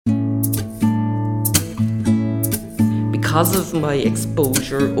because of my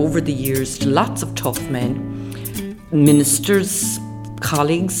exposure over the years to lots of tough men, ministers,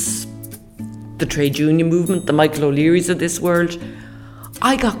 colleagues, the trade union movement, the Michael O'Learys of this world,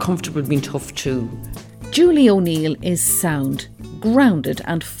 I got comfortable being tough too. Julie O'Neill is sound, grounded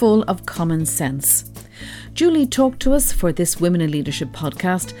and full of common sense. Julie talked to us for this Women in Leadership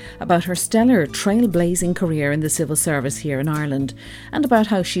podcast about her stellar trailblazing career in the civil service here in Ireland and about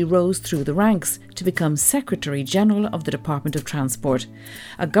how she rose through the ranks to become Secretary General of the Department of Transport,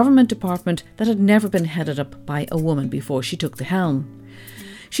 a government department that had never been headed up by a woman before she took the helm.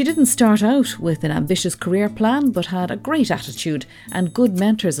 She didn't start out with an ambitious career plan but had a great attitude and good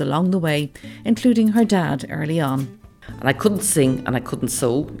mentors along the way, including her dad early on. And I couldn't sing and I couldn't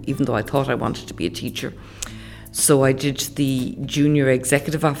sew, even though I thought I wanted to be a teacher. So I did the Junior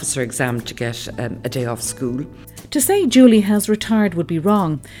Executive Officer exam to get a day off school. To say Julie has retired would be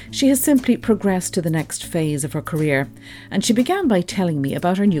wrong. She has simply progressed to the next phase of her career. And she began by telling me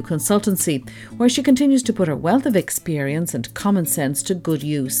about her new consultancy, where she continues to put her wealth of experience and common sense to good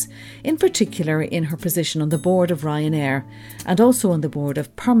use, in particular in her position on the board of Ryanair and also on the board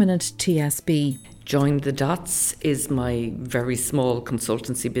of Permanent TSB. Join the Dots is my very small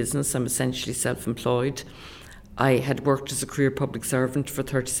consultancy business. I'm essentially self-employed. I had worked as a career public servant for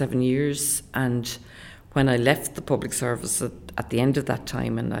 37 years, and when I left the public service at the end of that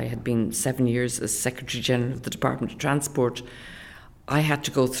time, and I had been 7 years as Secretary General of the Department of Transport, I had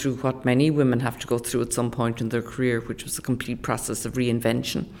to go through what many women have to go through at some point in their career, which was a complete process of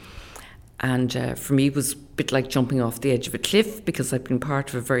reinvention. And for me, it was a bit like jumping off the edge of a cliff, because I'd been part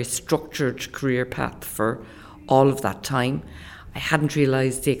of a very structured career path for all of that time. I hadn't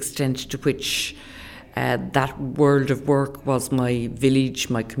realised the extent to which that world of work was my village,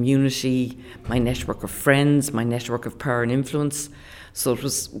 my community, my network of friends, my network of power and influence. So it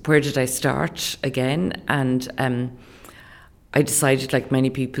was, where did I start again? And I decided, like many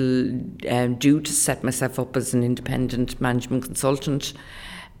people do, to set myself up as an independent management consultant,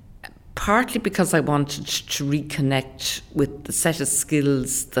 partly because I wanted to reconnect with the set of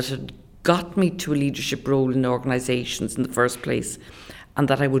skills that had got me to a leadership role in organisations in the first place, and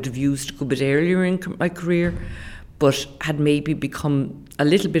that I would have used a good bit earlier in my career, but had maybe become a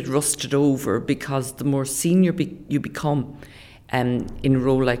little bit rusted over, because the more senior you become in a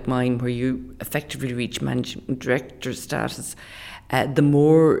role like mine, where you effectively reach managing director status, the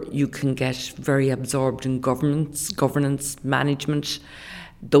more you can get very absorbed in governance, management,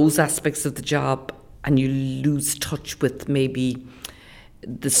 those aspects of the job, and you lose touch with maybe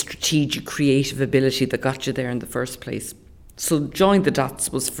the strategic, creative ability that got you there in the first place. So Join the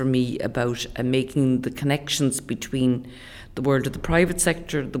Dots was for me about making the connections between the world of the private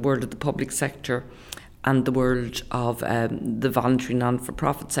sector, the world of the public sector, and the world of the voluntary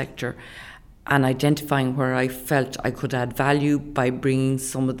non-for-profit sector, and identifying where I felt I could add value by bringing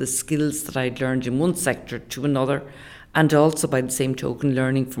some of the skills that I'd learned in one sector to another, and also by the same token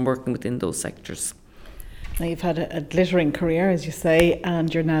learning from working within those sectors. Now, you've had a glittering career, as you say,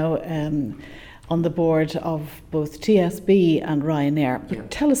 and you're now on the board of both TSB and Ryanair.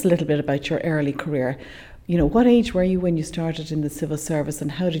 But tell us a little bit about your early career. You know, what age were you when you started in the civil service,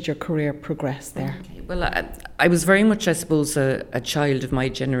 and how did your career progress there? Okay. Well, I was very much, I suppose, a child of my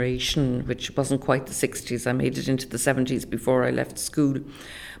generation, which wasn't quite the 60s. I made it into the 70s before I left school.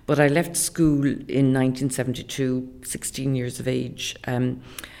 But I left school in 1972, 16 years of age.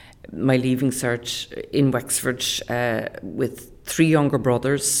 My leaving cert in Wexford with 3 younger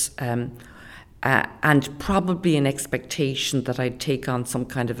brothers, and probably an expectation that I'd take on some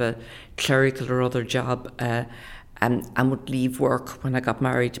kind of a clerical or other job and would leave work when I got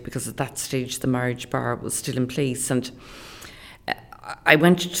married, because at that stage the marriage bar was still in place. And I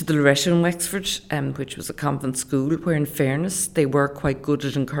went to the Loretto in Wexford, which was a convent school, where in fairness they were quite good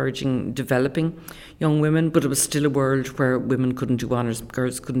at encouraging developing young women, but it was still a world where women couldn't do honours,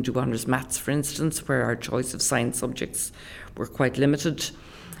 girls couldn't do honours maths, for instance, where our choice of science subjects were quite limited.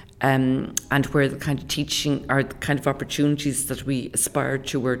 And where the kind of teaching, or the kind of opportunities that we aspired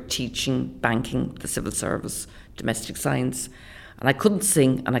to, were teaching, banking, the civil service, domestic science. And I couldn't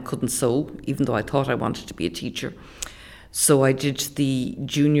sing and I couldn't sew, even though I thought I wanted to be a teacher. So I did the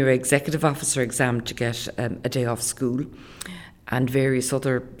Junior Executive Officer exam to get a day off school, and various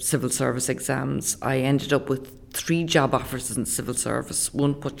other civil service exams. I ended up with 3 job offers in civil service,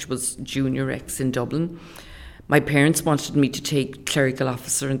 one which was Junior Ex in Dublin. My parents wanted me to take clerical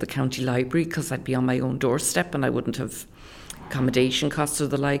officer in the county library, because I'd be on my own doorstep and I wouldn't have accommodation costs or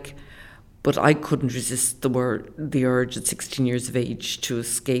the like. But I couldn't resist the urge at 16 years of age to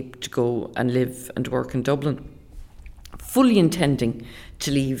escape, to go and live and work in Dublin, fully intending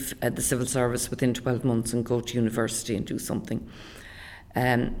to leave the civil service within 12 months and go to university and do something.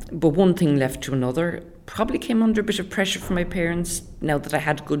 But one thing left to another. Probably came under a bit of pressure from my parents now that I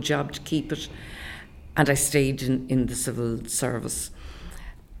had a good job to keep it, and I stayed in the civil service.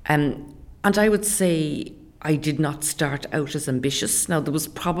 And I would say I did not start out as ambitious. Now, there was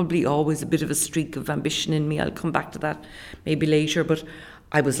probably always a bit of a streak of ambition in me. I'll come back to that maybe later, but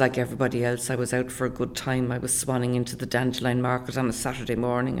I was like everybody else. I was out for a good time. I was swanning into the Dandelion Market on a Saturday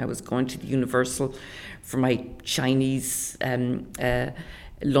morning. I was going to the Universal for my Chinese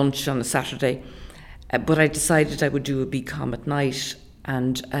lunch on a Saturday. But I decided I would do a BCom at night,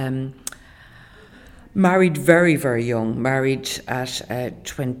 and married very, very young. Married at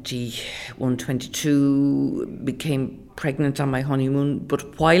 21, 22, became pregnant on my honeymoon.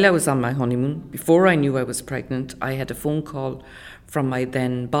 But while I was on my honeymoon, before I knew I was pregnant, I had a phone call from my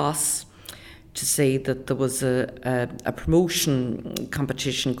then boss to say that there was a promotion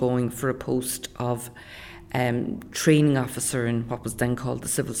competition going for a post of training officer in what was then called the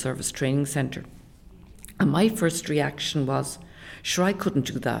Civil Service Training Centre. And my first reaction was, sure, I couldn't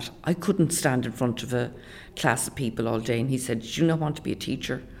do that. I couldn't stand in front of a class of people all day. And he said, do you not want to be a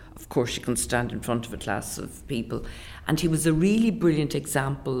teacher? Of course you can stand in front of a class of people. And he was a really brilliant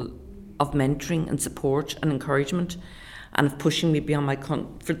example of mentoring and support and encouragement and of pushing me beyond my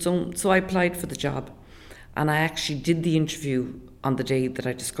comfort zone. So I applied for the job. And I actually did the interview on the day that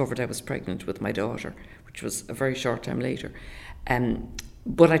I discovered I was pregnant with my daughter, which was a very short time later.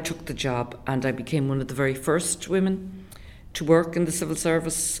 But I took the job, and I became one of the very first women to work in the civil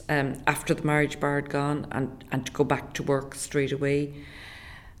service after the marriage bar had gone, and to go back to work straight away.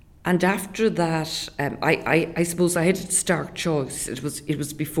 And after that, I suppose I had a stark choice. It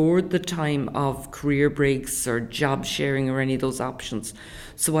was before the time of career breaks or job sharing or any of those options.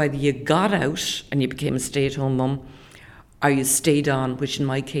 So either you got out and you became a stay-at-home mum, or you stayed on, which in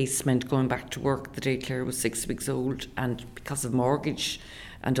my case meant going back to work the day Claire was 6 weeks old. And because of mortgage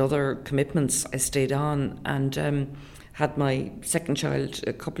and other commitments, I stayed on and had my second child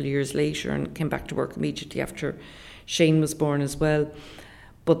a couple of years later and came back to work immediately after Shane was born as well.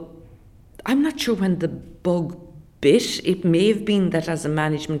 But I'm not sure when the bug bit. It may have been that as a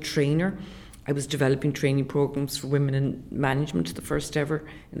management trainer, I was developing training programs for women in management, the first ever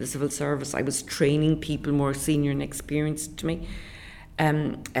in the civil service. I was training people more senior and experienced to me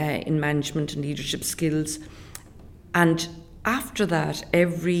in management and leadership skills. And after that,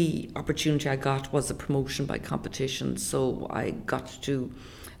 every opportunity I got was a promotion by competition. So I got to do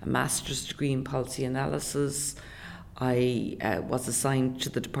a master's degree in policy analysis. I was assigned to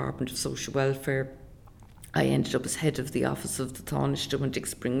the Department of Social Welfare. I ended up as head of the Office of the Taoiseach when Dick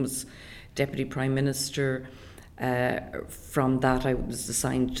Spring was Deputy Prime Minister. From that, I was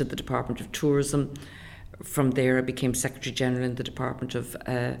assigned to the Department of Tourism. From there, I became Secretary General in the Department of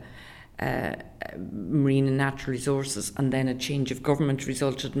Marine and Natural Resources, and then a change of government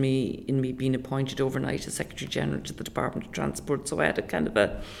resulted in me being appointed overnight as Secretary General to the Department of Transport. So I had a kind of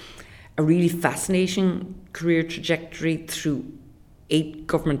a really fascinating career trajectory through 8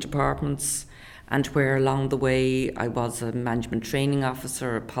 government departments, and where along the way I was a management training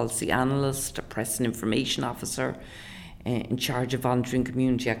officer, a policy analyst, a press and information officer, in charge of voluntary and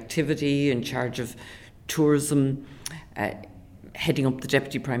community activity, in charge of tourism, heading up the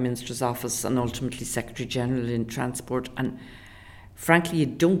Deputy Prime Minister's office, and ultimately Secretary General in Transport. And frankly, you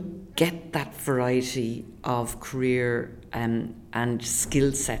don't get that variety of career and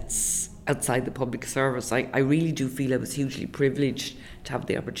skill sets outside the public service. I really do feel I was hugely privileged to have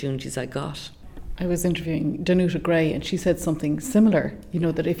the opportunities I got. I was interviewing Danuta Gray, and she said something similar,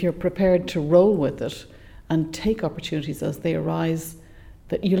 that if you're prepared to roll with it and take opportunities as they arise,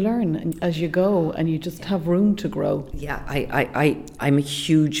 that you learn as you go and you just have room to grow. Yeah, I'm a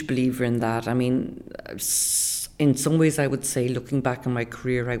huge believer in that. I mean, in some ways I would say, looking back on my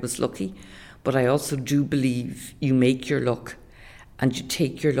career, I was lucky, but I also do believe you make your luck and you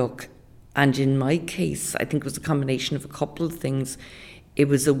take your luck. And in my case, I think it was a combination of a couple of things. It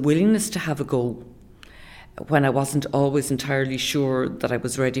was a willingness to have a go when I wasn't always entirely sure that I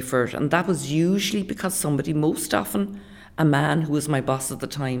was ready for it. And that was usually because somebody, most often a man who was my boss at the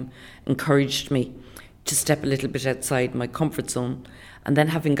time, encouraged me to step a little bit outside my comfort zone. And then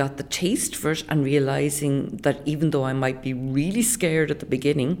having got the taste for it and realising that even though I might be really scared at the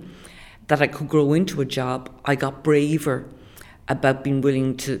beginning, that I could grow into a job, I got braver about being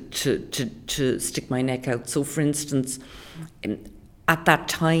willing to stick my neck out. So for instance, at that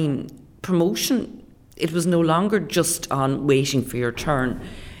time, promotion, it was no longer just on waiting for your turn,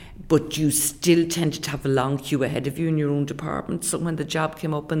 but you still tended to have a long queue ahead of you in your own department. So when the job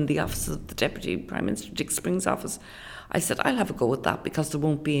came up in the office of the Deputy Prime Minister, Dick Spring's office, I said, I'll have a go at that because there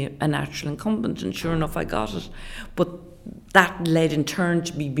won't be a natural incumbent. And sure enough, I got it. But that led in turn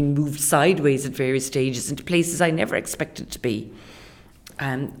to me being moved sideways at various stages into places I never expected to be.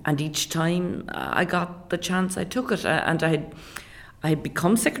 And each time I got the chance, I took it. And I had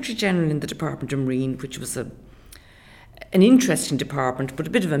become Secretary General in the Department of Marine, which was an interesting department, but a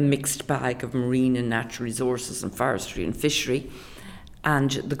bit of a mixed bag of marine and natural resources and forestry and fishery.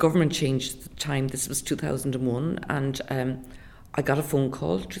 And the government changed at the time. This was 2001, and I got a phone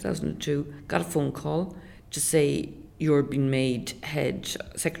call, 2002, got a phone call to say, you're being made head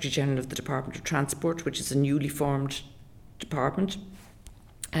Secretary General of the Department of Transport, which is a newly formed department,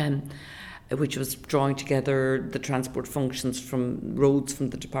 which was drawing together the transport functions from roads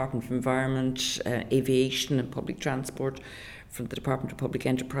from the Department of Environment, aviation and public transport from the Department of Public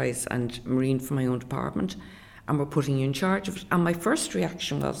Enterprise, and marine from my own department. And we're putting you in charge of it. And my first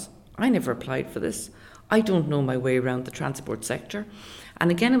reaction was, I never applied for this. I don't know my way around the transport sector.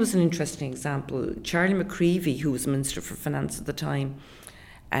 And again, it was an interesting example. Charlie McCreevy, who was Minister for Finance at the time,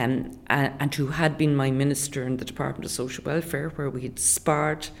 and who had been my minister in the Department of Social Welfare, where we had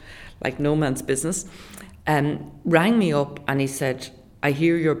sparred like no man's business, rang me up and he said, I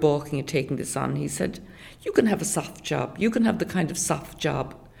hear you're balking at taking this on. He said, you can have a soft job. You can have the kind of soft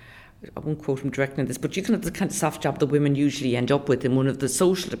job, I won't quote him directly on this, but you can have the kind of soft job that women usually end up with in one of the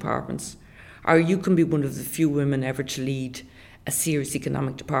social departments. Or you can be one of the few women ever to lead a serious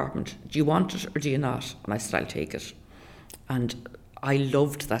economic department. Do you want it or do you not? And I said, I'll take it. And I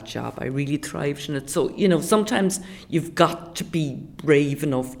loved that job. I really thrived in it. So, sometimes you've got to be brave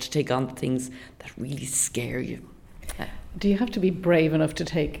enough to take on things that really scare you. Do you have to be brave enough to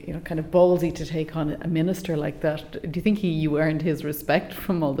take, kind of ballsy to take on a minister like that? Do you think you earned his respect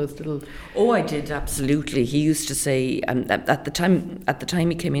from all those little... Oh, I did, absolutely. He used to say, at the time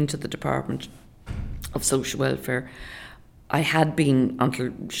he came into the Department of Social Welfare, I had been,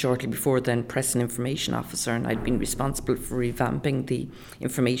 until shortly before then, Press and Information Officer, and I'd been responsible for revamping the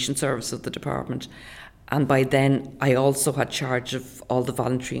information service of the department. And by then, I also had charge of all the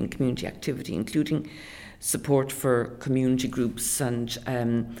voluntary and community activity, including support for community groups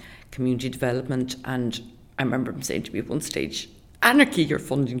and community development. And I remember him saying to me at one stage, anarchy you're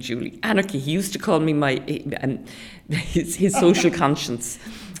funding, Julie, anarchy. He used to call me his social conscience,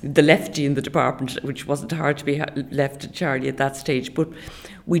 the lefty in the department, which wasn't hard to be left at Charlie at that stage. But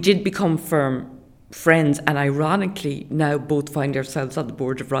we did become firm friends, and ironically now both find ourselves on the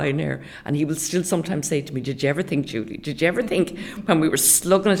board of Ryanair, and he will still sometimes say to me, did you ever think, Julie, when we were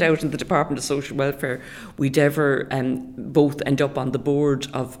slugging it out in the Department of Social Welfare, we'd ever both end up on the board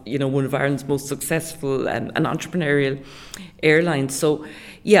of one of Ireland's most successful and entrepreneurial airlines? So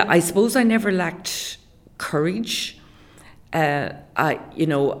yeah, I suppose I never lacked courage. I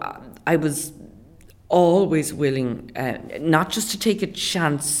was always willing not just to take a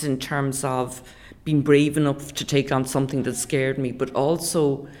chance in terms of being brave enough to take on something that scared me, but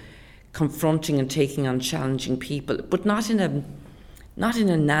also confronting and taking on challenging people, but not in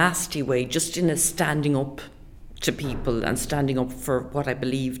a nasty way, just in a standing up to people and standing up for what I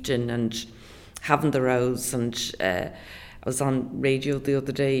believed in and having the rows. And I was on radio the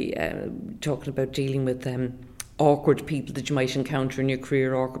other day talking about dealing with awkward people that you might encounter in your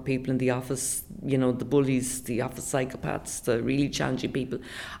career, awkward people in the office, the bullies, the office psychopaths, the really challenging people.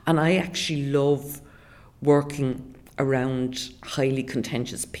 And I actually love working around highly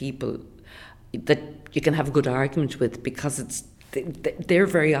contentious people that you can have a good argument with, because they're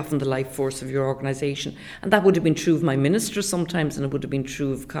very often the life force of your organisation. And that would have been true of my minister sometimes, and it would have been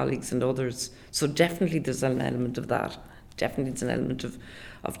true of colleagues and others. So definitely there's an element of that. Definitely it's an element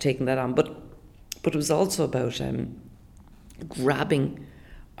of taking that on. But it was also about grabbing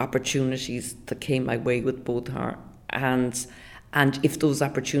opportunities that came my way with both hands, and if those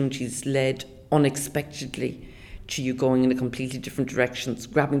opportunities led unexpectedly to you going in a completely different directions,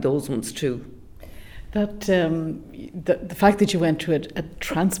 grabbing those ones too. That the fact that you went to a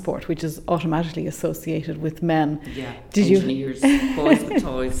transport, which is automatically associated with men. Yeah, engineers, boys with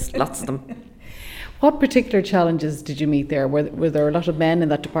toys, lots of them. What particular challenges did you meet there? Were there a lot of men in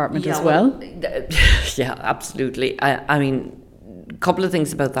that department as well? Yeah, absolutely. I mean, a couple of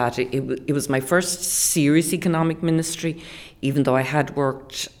things about that. It was my first serious economic ministry, even though I had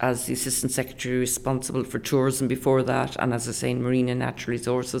worked as the Assistant Secretary responsible for tourism before that, and as I say, in marine and natural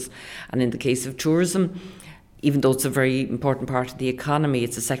resources. And in the case of tourism, even though it's a very important part of the economy,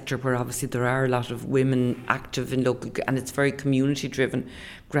 it's a sector where obviously there are a lot of women active in local, and it's very community driven,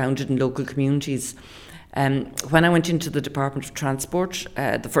 grounded in local communities. When I went into the Department of Transport,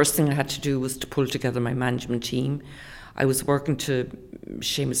 the first thing I had to do was to pull together my management team. I was working to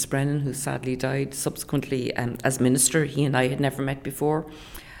Seamus Brennan, who sadly died subsequently as minister. He and I had never met before.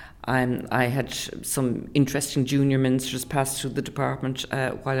 I had some interesting junior ministers pass through the department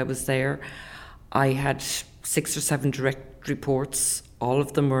while I was there. I had 6 or 7 direct reports. All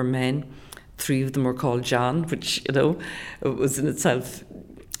of them were men. 3 of them were called John, which, was in itself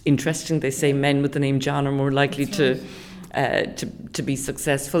interesting. They say men with the name John are more likely to be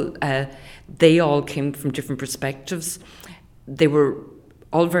successful. They all came from different perspectives. They were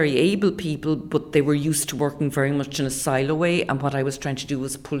all very able people, but they were used to working very much in a silo way. And what I was trying to do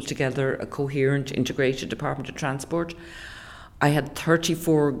was pull together a coherent, integrated Department of Transport. I had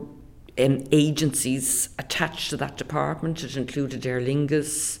 34 agencies attached to that department. It included Aer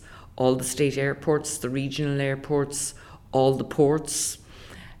Lingus, all the state airports, the regional airports, all the ports,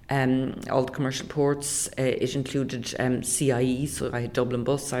 all the commercial ports. It included CIE, so I had Dublin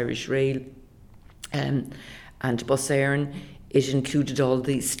Bus, Irish Rail, and Bus Éireann. It included all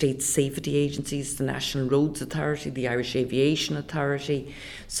the state safety agencies, the National Roads Authority, the Irish Aviation Authority.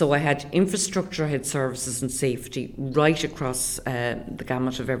 So I had infrastructure, I had services and safety right across the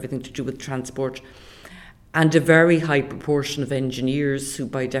gamut of everything to do with transport. And a very high proportion of engineers who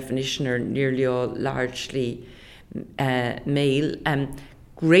by definition are nearly all largely male.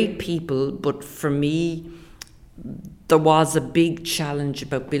 Great people, but for me, there was a big challenge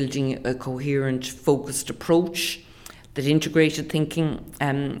about building a coherent, focused approach that integrated thinking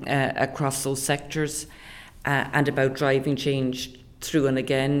across those sectors and about driving change through. And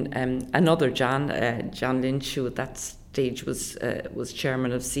again, another John Lynch, who at that stage was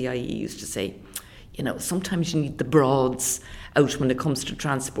chairman of CIE, used to say, sometimes you need the broads out when it comes to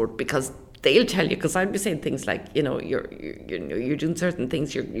transport, because they'll tell you, because I'd be saying things like, you're doing certain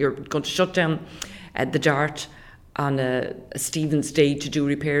things, you're going to shut down the Dart on a Stephen's Day to do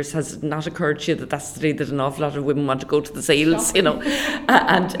repairs. Has it not occurred to you that that's the day that an awful lot of women want to go to the sales, so you'd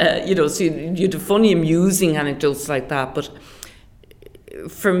have funny, amusing anecdotes like that. But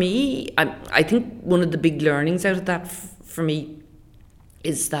for me, I think one of the big learnings out of that for me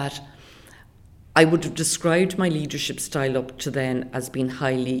is that I would have described my leadership style up to then as being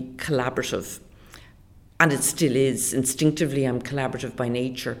highly collaborative. And it still is. Instinctively, I'm collaborative by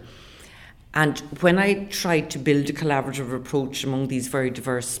nature. And when I tried to build a collaborative approach among these very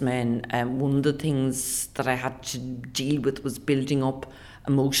diverse men, one of the things that I had to deal with was building up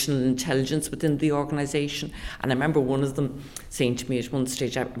emotional intelligence within the organisation. And I remember one of them saying to me at one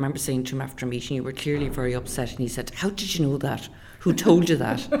stage, I remember saying to him after a meeting, "You were clearly very upset." And he said, "How did you know that? Who told you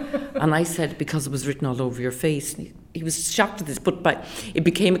that?" And I said, "Because it was written all over your face." And he was shocked at this, but it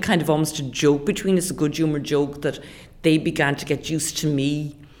became a kind of almost a joke between us, a good humoured joke, that they began to get used to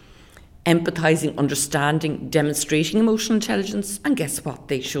me empathising, understanding, demonstrating emotional intelligence, and guess what?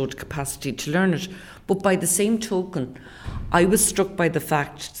 They showed capacity to learn it. But by the same token, I was struck by the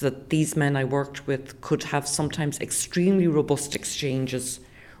fact that these men I worked with could have sometimes extremely robust exchanges,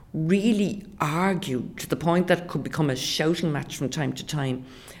 really argue to the point that it could become a shouting match from time to time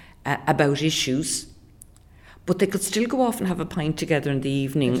about issues, but they could still go off and have a pint together in the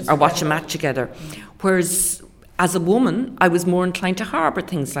evening or watch a match together. Whereas as a woman, I was more inclined to harbour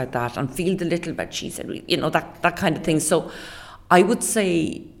things like that and feel the little bit, she said, that kind of thing. So I would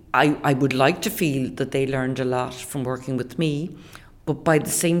say I would like to feel that they learned a lot from working with me, but by the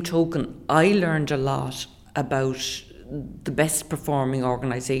same token, I learned a lot about the best performing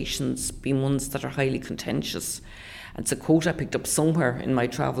organisations being ones that are highly contentious. And it's a quote I picked up somewhere in my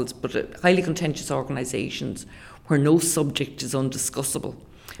travels, but highly contentious organisations where no subject is undiscussable.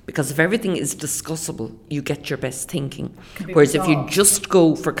 Because if everything is discussable, you get your best thinking. Whereas if you just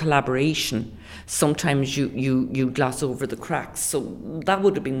go for collaboration, sometimes you gloss over the cracks. So that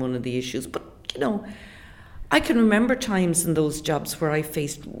would have been one of the issues. But, I can remember times in those jobs where I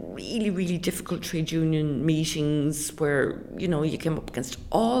faced really, really difficult trade union meetings where, you came up against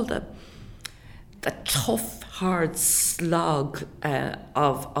all the tough, hard slog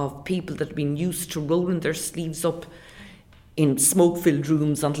of people that had been used to rolling their sleeves up in smoke-filled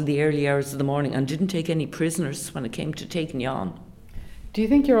rooms until the early hours of the morning and didn't take any prisoners when it came to taking you on. Do you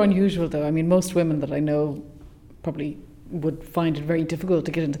think you're unusual, though? I mean, most women that I know probably would find it very difficult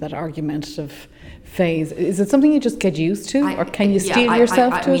to get into that argumentative phase. Is it something you just get used to, or can you steel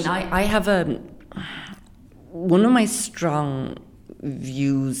yourself to it? I have one of my strong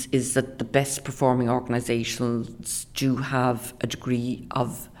views is that the best performing organisations do have a degree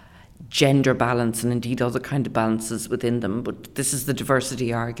of gender balance and indeed other kind of balances within them. But this is the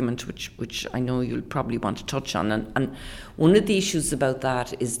diversity argument, which I know you'll probably want to touch on. And one of the issues about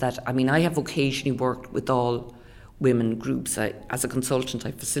that is that, I have occasionally worked with all women groups. As a consultant,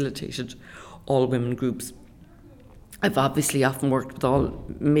 I facilitated all women groups. I've obviously often worked with all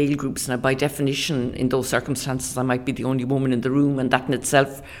male groups, and by definition, in those circumstances, I might be the only woman in the room, and that in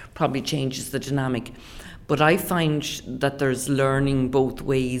itself probably changes the dynamic. But I find that there's learning both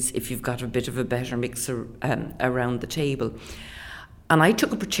ways if you've got a bit of a better mix around the table. And I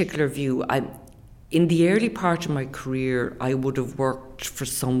took a particular view. In the early part of my career, I would have worked for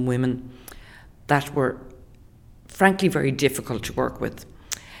some women that were, frankly, very difficult to work with.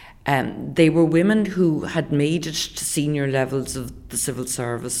 They were women who had made it to senior levels of the civil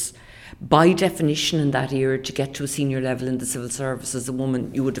service. By definition, in that era, to get to a senior level in the civil service as a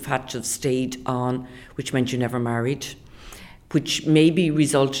woman, you would have had to have stayed on, which meant you never married, which maybe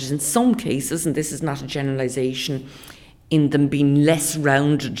resulted in some cases, and this is not a generalisation, in them being less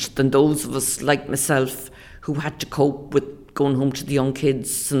rounded than those of us like myself who had to cope with going home to the young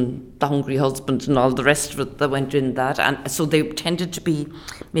kids and the hungry husband and all the rest of it that went in that. And so they tended to be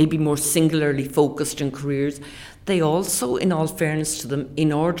maybe more singularly focused in careers. They also, in all fairness to them,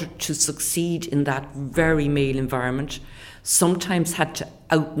 in order to succeed in that very male environment, sometimes had to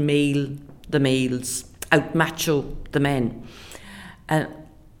out-male the males, out-macho the men. And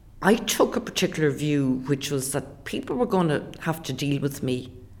I took a particular view, which was that people were going to have to deal with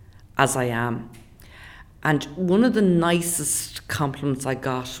me as I am. And one of the nicest compliments I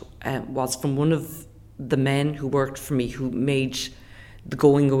got was from one of the men who worked for me, who made the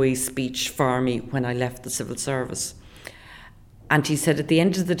going away speech for me when I left the civil service. And he said, at the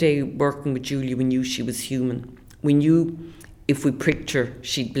end of the day, working with Julie, we knew she was human. We knew if we pricked her,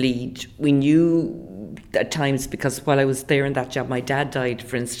 she'd bleed. We knew at times, because while I was there in that job, my dad died,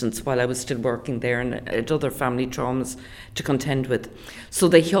 for instance, while I was still working there, and had other family traumas to contend with. So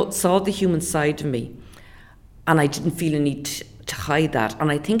they saw the human side of me. And I didn't feel a need to hide that.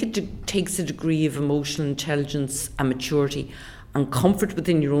 And I think it takes a degree of emotional intelligence and maturity and comfort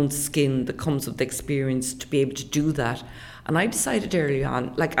within your own skin that comes with experience to be able to do that. And I decided early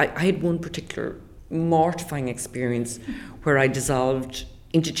on, like I had one particular mortifying experience where I dissolved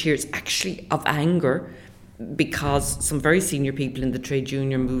into tears, actually of anger, because some very senior people in the trade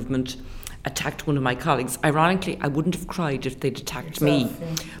union movement attacked one of my colleagues. Ironically, I wouldn't have cried if they'd attacked me.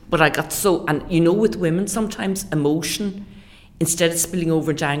 But I got so, and you know, with women, sometimes emotion, instead of spilling over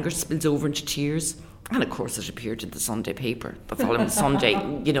into anger, spills over into tears. And of course, it appeared in the Sunday paper the following Sunday.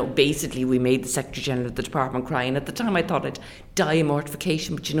 You know, basically, we made the Secretary General of the department cry. And at the time, I thought I'd die of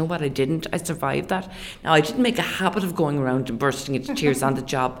mortification. But you know what? I didn't. I survived that. Now, I didn't make a habit of going around and bursting into tears on the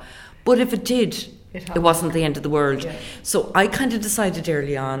job. But if it did, it wasn't the end of the world. Yeah. So I kind of decided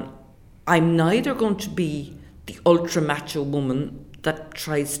early on, I'm neither going to be the ultra macho woman that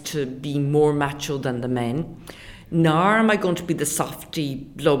tries to be more macho than the men, nor am I going to be the softy,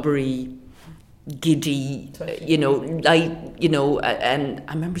 blubbery, giddy, and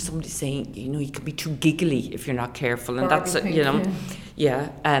I remember somebody saying, you can be too giggly if you're not careful, and that's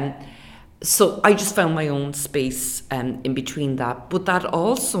it, so I just found my own space in between that. But that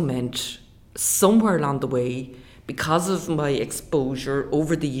also meant somewhere along the way, because of my exposure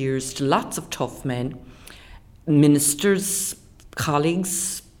over the years to lots of tough men, ministers,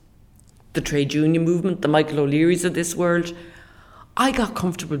 colleagues, the trade union movement, the Michael O'Learys of this world, I got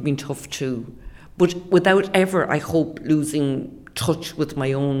comfortable being tough too, but without ever, I hope, losing touch with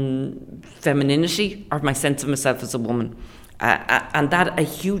my own femininity or my sense of myself as a woman. And that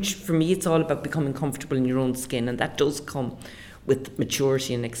for me, it's all about becoming comfortable in your own skin, and that does come with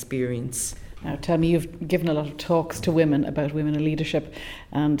maturity and experience. Now, tell me, you've given a lot of talks to women about women in leadership,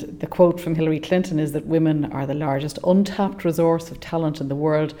 and the quote from Hillary Clinton is that women are the largest untapped resource of talent in the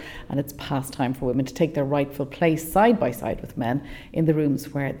world, and it's past time for women to take their rightful place side by side with men in the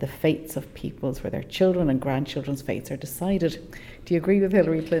rooms where the fates of peoples, where their children and grandchildren's fates are decided. Do you agree with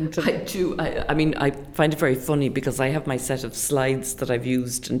Hillary Clinton? I do. I mean, I find it very funny because I have my set of slides that I've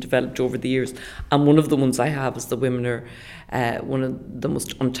used and developed over the years, and one of the ones I have is that women are one of the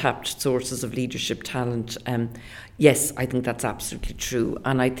most untapped sources of leadership talent. Yes, I think that's absolutely true,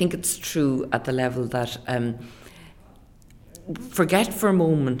 and I think it's true at the level that forget for a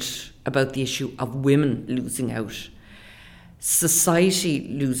moment about the issue of women losing out. Society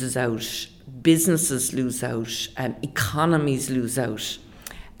loses out, businesses lose out, economies lose out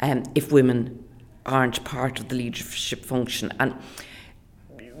if women aren't part of the leadership function. And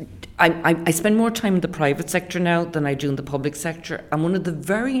I spend more time in the private sector now than I do in the public sector, and one of the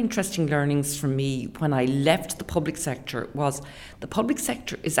very interesting learnings for me when I left the public sector was the public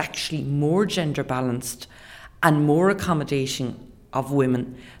sector is actually more gender balanced and more accommodating of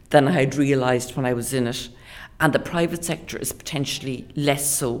women than I had realised when I was in it. and the private sector is potentially less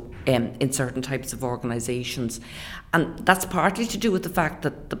so in certain types of organisations. And that's partly to do with the fact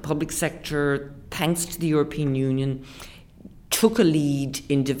that the public sector, thanks to the European Union, took a lead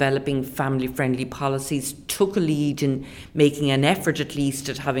in developing family-friendly policies, took a lead in making an effort at least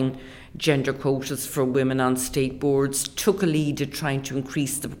at having gender quotas for women on state boards, took a lead in trying to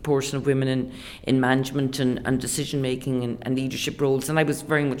increase the proportion of women in management and decision-making and leadership roles. And I was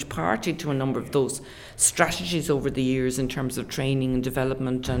very much party to a number of those strategies over the years in terms of training and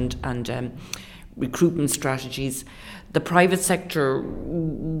development and recruitment strategies. The private sector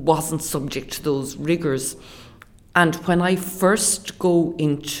wasn't subject to those rigours. And when I first go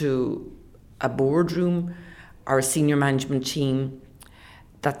into a boardroom or a senior management team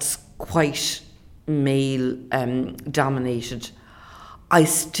that's quite male dominated, I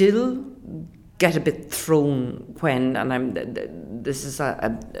still get a bit thrown when, and this is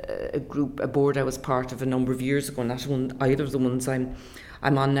a board I was part of a number of years ago, not either of the ones I'm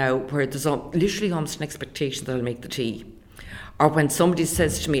on now, where there's literally almost an expectation that I'll make the tea. Or when somebody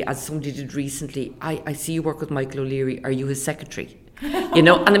says to me, as somebody did recently, I see you work with Michael O'Leary, are you his secretary? And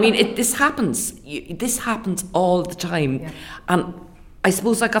I mean, this happens. This happens all the time. Yeah. And I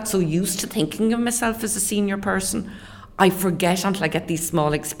suppose I got so used to thinking of myself as a senior person, I forget until I get these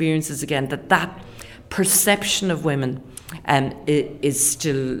small experiences again that perception of women is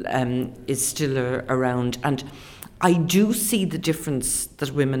still around. And I do see the difference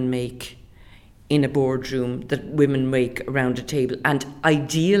that women make in a boardroom, that women make around a table. And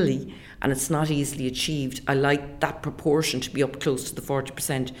ideally, and it's not easily achieved, I like that proportion to be up close to the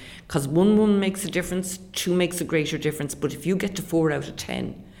 40%, because one woman makes a difference, two makes a greater difference, but if you get to 4 out of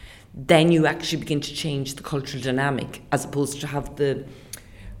 10, then you actually begin to change the cultural dynamic, as opposed to have the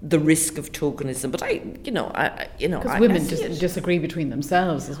risk of tokenism. But because women disagree between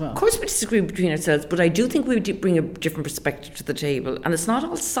themselves as well. Of course we disagree between ourselves, but I do think we bring a different perspective to the table, and it's not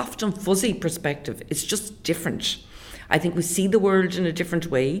all soft and fuzzy perspective, it's just different. I think we see the world in a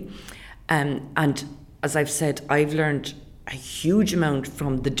different way, and as I've said, I've learned a huge amount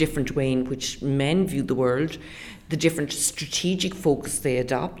from the different way in which men view the world, the different strategic focus they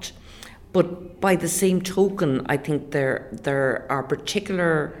adopt. But by the same token, I think there are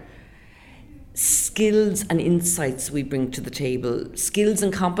particular skills and insights we bring to the table, skills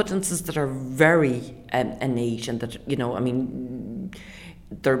and competences that are very innate, and that,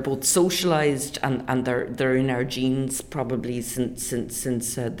 they're both socialised and they're in our genes probably since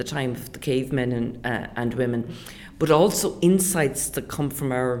the time of the cavemen and women, but also insights that come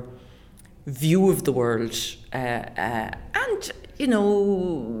from our view of the world and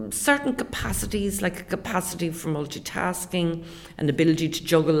certain capacities, like a capacity for multitasking, an ability to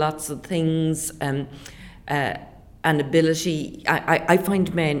juggle lots of things, an ability. I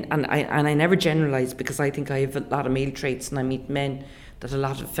find men, and I never generalise, because I think I have a lot of male traits and I meet men that have a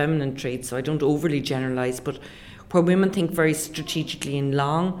lot of feminine traits, so I don't overly generalise, but where women think very strategically and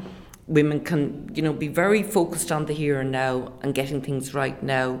long, women can, be very focused on the here and now and getting things right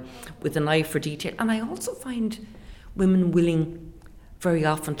now with an eye for detail. And I also find women willing very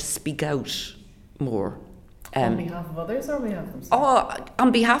often to speak out more. On behalf of others or on behalf of themselves?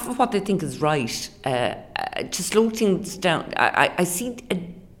 On behalf of what they think is right. To slow things down. I see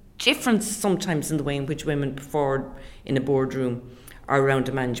a difference sometimes in the way in which women perform in a boardroom or around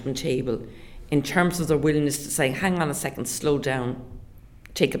a management table, in terms of their willingness to say, hang on a second, slow down,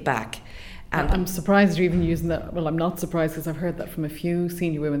 take it back. And I'm surprised you're even using that. Well, I'm not surprised, because I've heard that from a few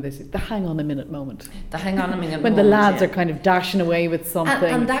senior women. They say the hang on a minute moment. The hang on a minute when moment. When the lads are kind of dashing away with something.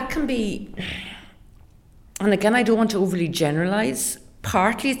 And that can be, and again, I don't want to overly generalise.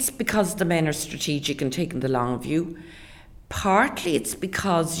 Partly it's because the men are strategic and taking the long view. Partly it's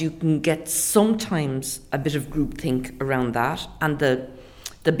because you can get sometimes a bit of groupthink around that, and the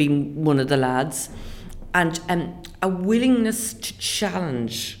being one of the lads, and a willingness to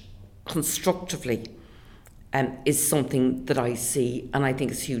challenge constructively is something that I see, and I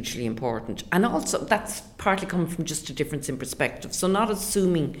think is hugely important. And also that's partly coming from just a difference in perspective. So not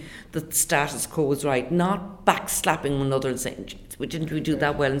assuming that the status quo is right, not backslapping one another and saying, didn't we do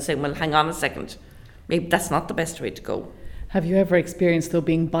that well, and saying, well, hang on a second, maybe that's not the best way to go. Have you ever experienced, though,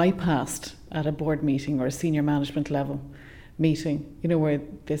 being bypassed at a board meeting or a senior management level meeting, where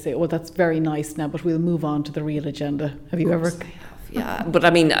they say, oh, that's very nice now, but we'll move on to the real agenda? Have you ever? Yeah, but I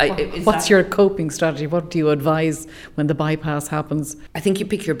mean... What's your coping strategy? What do you advise when the bypass happens? I think you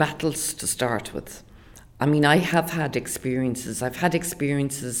pick your battles to start with. I mean, I have had experiences. I've had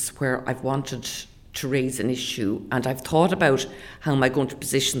experiences where I've wanted to raise an issue and I've thought about how am I going to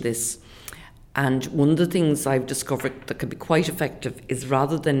position this. And one of the things I've discovered that can be quite effective is,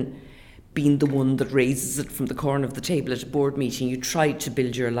 rather than being the one that raises it from the corner of the table at a board meeting. You try to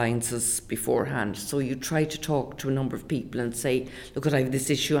build your alliances beforehand. So you try to talk to a number of people and say, look, I have this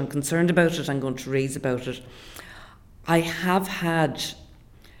issue, I'm concerned about it, I'm going to raise about it. I have had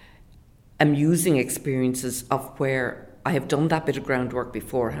amusing experiences of where I have done that bit of groundwork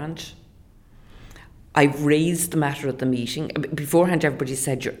beforehand. I've raised the matter at the meeting. Beforehand, everybody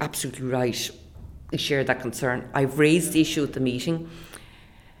said, you're absolutely right, I share that concern. I've raised the issue at the meeting.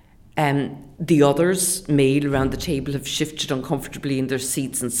 The others, male around the table, have shifted uncomfortably in their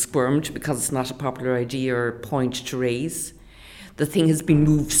seats and squirmed because it's not a popular idea or point to raise. The thing has been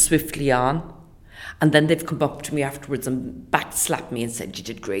moved swiftly on. And then they've come up to me afterwards and backslapped me and said, you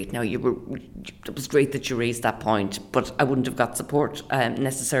did great. Now, it was great that you raised that point, but I wouldn't have got support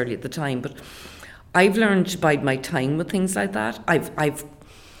necessarily at the time. But I've learned to bide my time with things like that. I've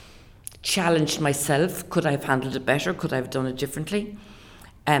challenged myself. Could I have handled it better? Could I have done it differently?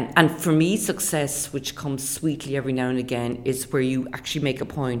 And for me, success, which comes sweetly every now and again, is where you actually make a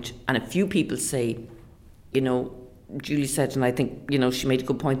point. And a few people say, Julie said, and I think, she made a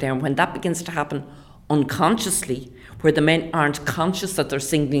good point there. And when that begins to happen unconsciously, where the men aren't conscious that they're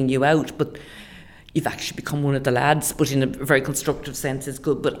singling you out, but you've actually become one of the lads, but in a very constructive sense is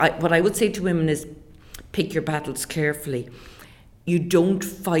good. But what I would say to women is pick your battles carefully. You don't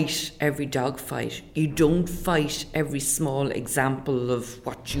fight every dogfight. You don't fight every small example of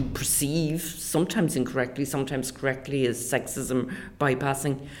what you perceive, sometimes incorrectly, sometimes correctly, as sexism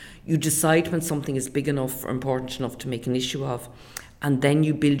bypassing. You decide when something is big enough or important enough to make an issue of, and then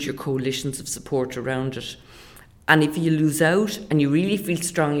you build your coalitions of support around it. And if you lose out and you really feel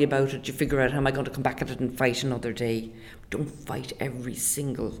strongly about it, you figure out, how am I going to come back at it and fight another day? Don't fight every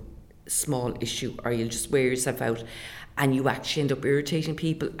single small issue, or you'll just wear yourself out and you actually end up irritating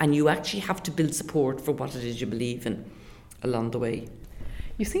people, and you actually have to build support for what it is you believe in along the way.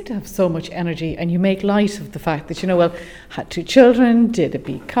 You seem to have so much energy, and you make light of the fact that, had 2 children, did a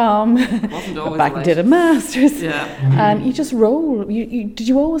BCom, went back and did a master's, and you just roll. Did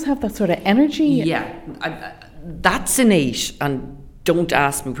you always have that sort of energy? Yeah, that's innate, and don't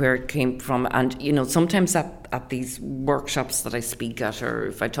ask me where it came from. And, sometimes at these workshops that I speak at, or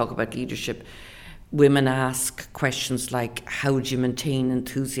if I talk about leadership, women ask questions like, how do you maintain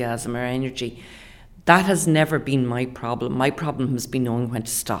enthusiasm or energy? That has never been my problem. My problem has been knowing when to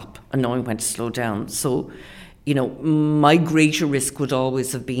stop and knowing when to slow down. So, my greater risk would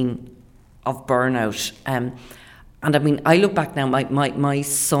always have been of burnout. And I mean, I look back now, my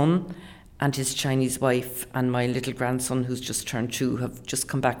son and his Chinese wife and my little grandson, who's just turned 2, have just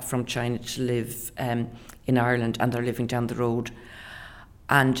come back from China to live in Ireland, and they're living down the road.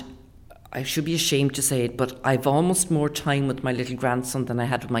 And I should be ashamed to say it, but I've almost more time with my little grandson than I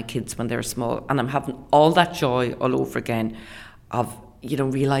had with my kids when they were small. And I'm having all that joy all over again of,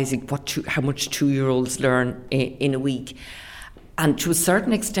 realising how much 2-year-olds learn in a week. And to a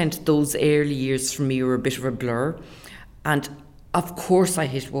certain extent, those early years for me were a bit of a blur. And of course I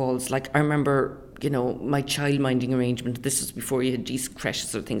hit walls. Like, I remember, my childminding arrangement. This was before you had decent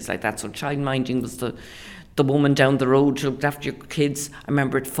creches or things like that. So childminding was the woman down the road who looked after your kids. I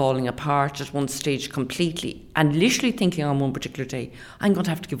remember it falling apart at one stage completely, and literally thinking on one particular day, I'm going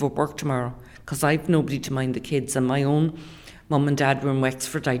to have to give up work tomorrow because I've nobody to mind the kids. And my own mum and dad were in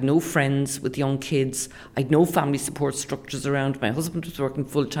Wexford. I had no friends with young kids. I had no family support structures around. My husband was working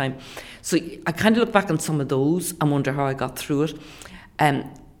full time. So I kind of look back on some of those and wonder how I got through it.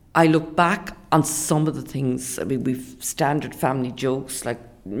 I look back on some of the things. I mean, we've standard family jokes like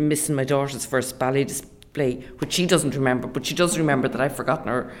missing my daughter's first ballet display, which she doesn't remember, but she does remember that I've forgotten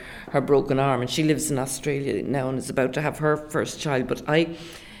her broken arm, and she lives in Australia now and is about to have her first child. But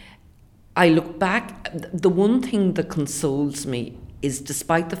I look back, the one thing that consoles me is,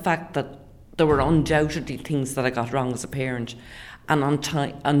 despite the fact that there were undoubtedly things that I got wrong as a parent, and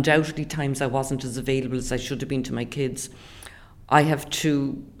undoubtedly times I wasn't as available as I should have been to my kids, I have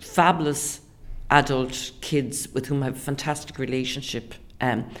 2 fabulous adult kids with whom I have a fantastic relationship.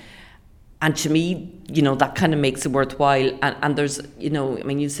 And to me, that kind of makes it worthwhile. And there's,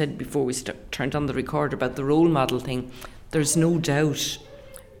 you said before we turned on the record about the role model thing. There's no doubt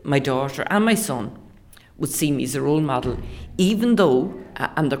my daughter and my son would see me as a role model, even though,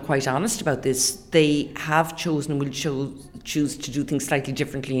 and they're quite honest about this, they have chosen and will choose to do things slightly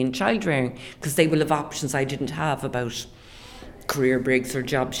differently in child rearing, because they will have options I didn't have about career breaks or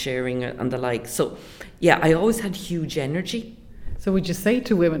job sharing and the like. So, yeah, I always had huge energy. So would you say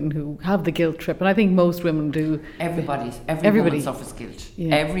to women who have the guilt trip, and I think most women do... Every woman suffers guilt.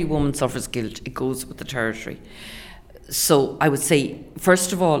 Yeah. Every woman suffers guilt. It goes with the territory. So I would say,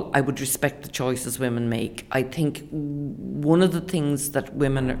 first of all, I would respect the choices women make. I think one of the things that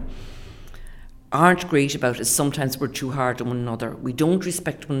women aren't great about is sometimes we're too hard on one another. We don't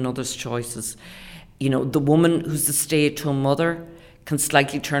respect one another's choices. You know, the woman who's the stay-at-home mother can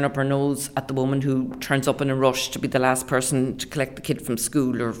slightly turn up her nose at the woman who turns up in a rush to be the last person to collect the kid from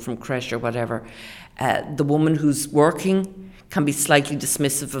school or from creche or whatever. The woman who's working can be slightly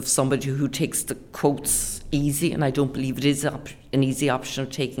dismissive of somebody who takes the quotes easy, and I don't believe it is an easy option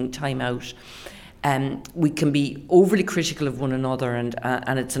of taking time out. We can be overly critical of one another, and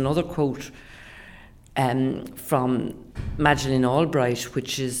it's another quote from Madeleine Albright,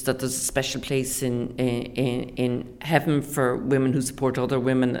 which is that there's a special place in heaven for women who support other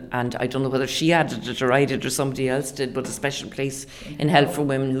women, and I don't know whether she added it or I did or somebody else did, but a special place in hell for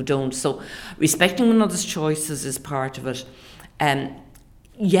women who don't. So respecting one another's choices is part of it.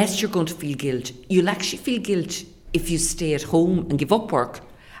 Yes, you're going to feel guilt. You'll actually feel guilt if you stay at home and give up work,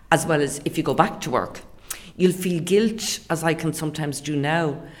 as well as if you go back to work. You'll feel guilt, as I can sometimes do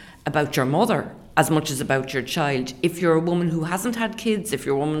now, about your mother as much as about your child. If you're a woman who hasn't had kids, if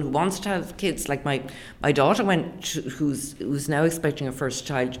you're a woman who wants to have kids, like my daughter who's now expecting her first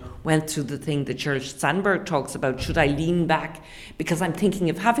child, went through the thing that Sheryl Sandberg talks about, should I lean back because I'm thinking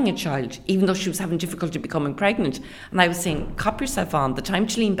of having a child, even though she was having difficulty becoming pregnant. And I was saying, cop yourself on. The time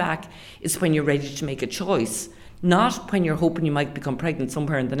to lean back is when you're ready to make a choice, not when you're hoping you might become pregnant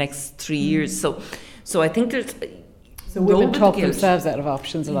somewhere in the next 3 years. So I think there's... So women talk themselves out of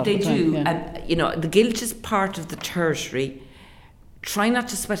options a lot of the time. They do. Yeah. You know, the guilt is part of the territory. Try not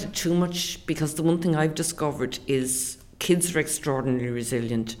to sweat it too much, because the one thing I've discovered is kids are extraordinarily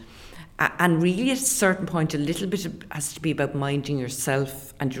resilient. And really at a certain point, a little bit has to be about minding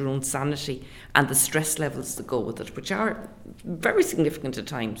yourself and your own sanity and the stress levels that go with it, which are very significant at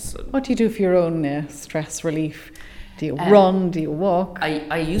times. What do you do for your own stress relief? Do you run? Do you walk?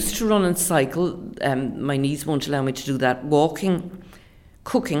 I used to run and cycle. My knees won't allow me to do that. Walking,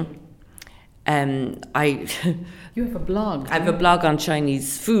 cooking. You have a blog. I have a blog on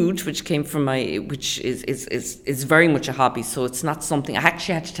Chinese food, which came from which is very much a hobby. So it's not something I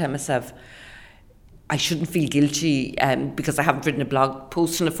actually had to tell myself. I shouldn't feel guilty because I haven't written a blog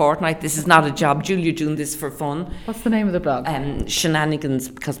post in a fortnight. This is not a job, Julie. You're doing this for fun. What's the name of the blog? Shenanigans,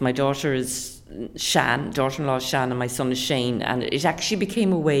 because my daughter is Shan, daughter-in-law is Shan, and my son is Shane, and it actually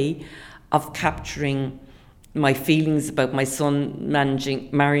became a way of capturing my feelings about my son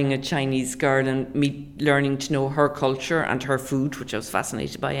marrying a Chinese girl and me learning to know her culture and her food, which I was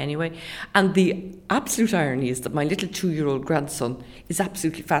fascinated by anyway. And the absolute irony is that my little 2-year-old grandson is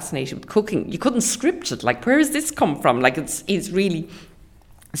absolutely fascinated with cooking. You couldn't script it. Like, where has this come from? Like, it's really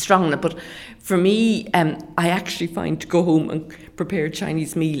strong in it. But for me, I actually find to go home and prepare a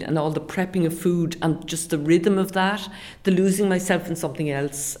Chinese meal and all the prepping of food and just the rhythm of that, the losing myself in something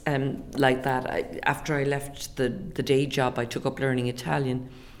else like that. After I left the day job, I took up learning Italian,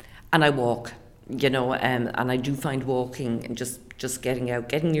 and I walk, you know, and I do find walking and just getting out,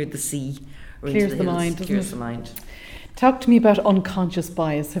 getting near the sea, or clears into the hills, mind, clears the mind. Talk to me about unconscious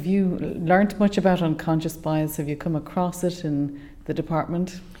bias. Have you learnt much about unconscious bias? Have you come across it in the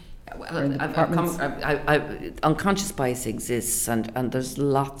department? Well, unconscious bias exists, and there's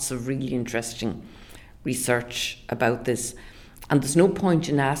lots of really interesting research about this. And there's no point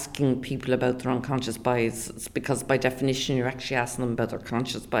in asking people about their unconscious biases, because by definition you're actually asking them about their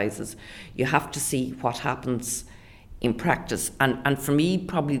conscious biases. You have to see what happens in practice. And for me,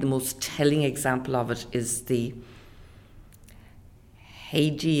 probably the most telling example of it is the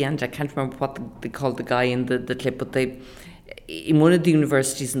Heidi, and I can't remember what they called the guy in the clip, but in one of the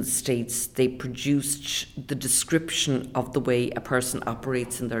universities in the States, they produced the description of the way a person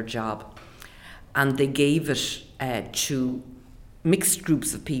operates in their job. And they gave it to mixed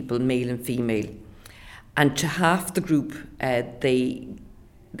groups of people, male and female. And to half the group, they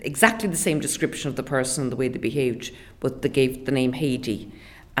exactly the same description of the person and the way they behaved, but they gave the name Heidi.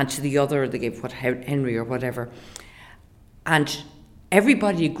 And to the other, they gave Henry or whatever. And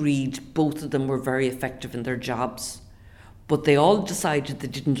everybody agreed both of them were very effective in their jobs. But they all decided they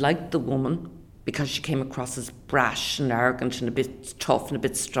didn't like the woman because she came across as brash and arrogant and a bit tough and a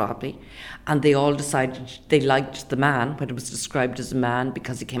bit stroppy. And they all decided they liked the man when it was described as a man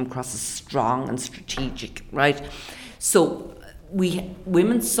because he came across as strong and strategic, right? So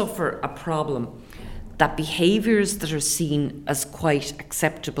women suffer a problem that behaviours that are seen as quite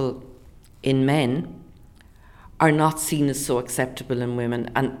acceptable in men are not seen as so acceptable in women.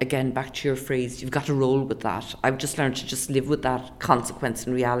 And again, back to your phrase, you've got to roll with that. I've just learned to just live with that consequence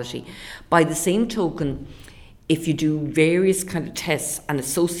in reality. By the same token, if you do various kind of tests and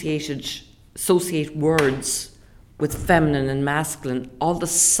associate words with feminine and masculine, all the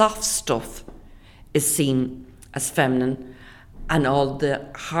soft stuff is seen as feminine and all the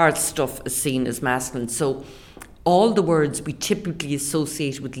hard stuff is seen as masculine. So all the words we typically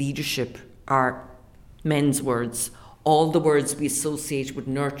associate with leadership are men's words. All the words we associate with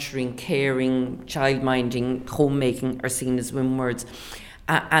nurturing, caring, childminding, homemaking are seen as women words.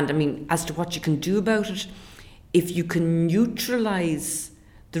 And I mean, as to what you can do about it, if you can neutralise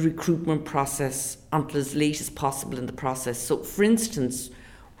the recruitment process until as late as possible in the process. So, for instance,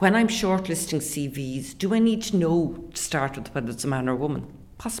 when I'm shortlisting CVs, do I need to know to start with whether it's a man or a woman?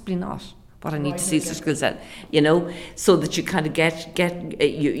 Possibly not. What I need to see is their skill set, so that you kind of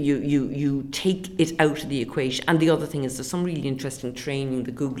you take it out of the equation. And the other thing is there's some really interesting training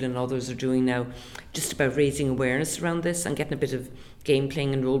that Google and others are doing now, just about raising awareness around this and getting a bit of game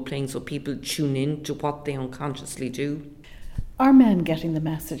playing and role playing, so people tune in to what they unconsciously do. Are men getting the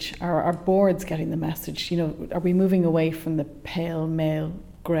message? Are boards getting the message? Are we moving away from the pale male,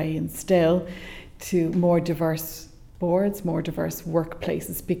 grey and stale to more diverse boards, more diverse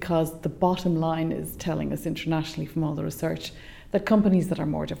workplaces? Because the bottom line is telling us internationally from all the research that companies that are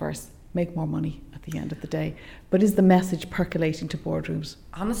more diverse make more money at the end of the day. But is the message percolating to boardrooms?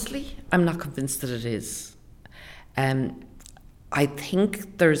 Honestly, I'm not convinced that it is. I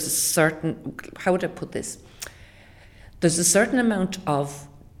think there's a certain, how would I put this? There's a certain amount of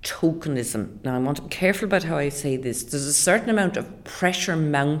tokenism. Now, I want to be careful about how I say this. There's a certain amount of pressure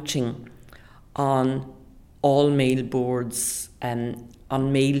mounting on all male boards and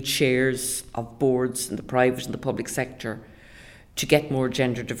on male chairs of boards in the private and the public sector to get more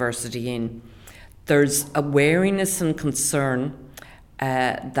gender diversity in. There's a wariness and concern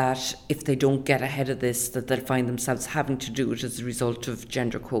that if they don't get ahead of this, that they'll find themselves having to do it as a result of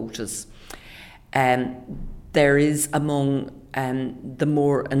gender quotas. There is among the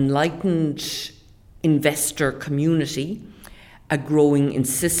more enlightened investor community a growing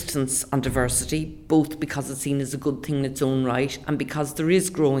insistence on diversity, both because it's seen as a good thing in its own right and because there is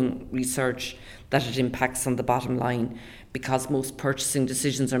growing research that it impacts on the bottom line, because most purchasing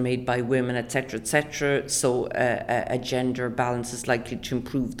decisions are made by women, etc., so a gender balance is likely to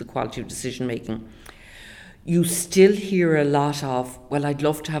improve the quality of decision making. You still hear a lot of, well, I'd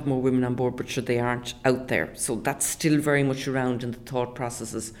love to have more women on board, but sure, they aren't out there. So that's still very much around in the thought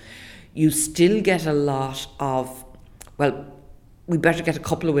processes. You still get a lot of, well, we better get a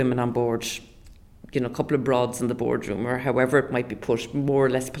couple of women on board, a couple of broads in the boardroom, or however it might be put, more or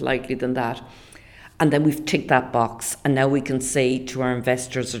less politely than that. And then we've ticked that box, and now we can say to our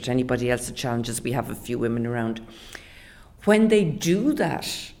investors or to anybody else that challenges, we have a few women around. When they do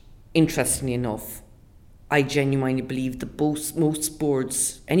that, interestingly enough, I genuinely believe that most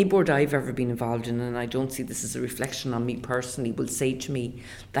boards, any board I've ever been involved in, and I don't see this as a reflection on me personally, will say to me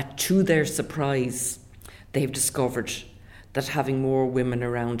that to their surprise, they've discovered that having more women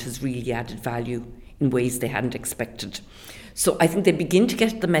around has really added value in ways they hadn't expected. So I think they begin to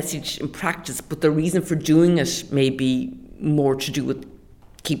get the message in practice, but the reason for doing it may be more to do with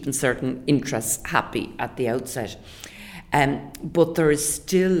keeping certain interests happy at the outset. But there is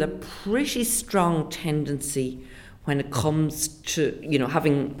still a pretty strong tendency when it comes to,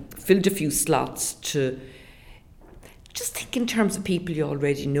 having filled a few slots, to just think in terms of people you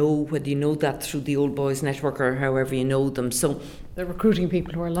already know, whether you know that through the Old Boys Network or however you know them. So they're recruiting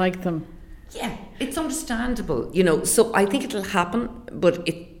people who are like them. Yeah, it's understandable, so I think it'll happen, but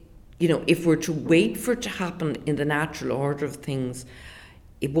if we're to wait for it to happen in the natural order of things,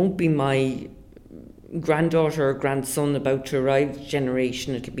 it won't be my granddaughter or grandson about to arrive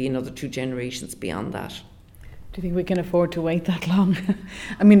generation, it'll be another 2 generations beyond that. Do you think we can afford to wait that long?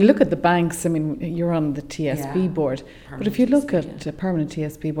 I mean, look at the banks. I mean, you're on the TSB board. But if you look at a permanent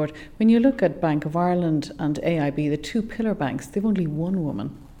TSB board, when you look at Bank of Ireland and AIB, the 2 pillar banks, they've only 1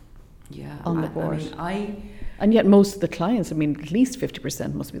 woman on the board. And yet most of the clients, at least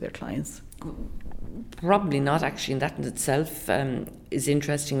 50% must be their clients. Probably not, actually, and that in itself is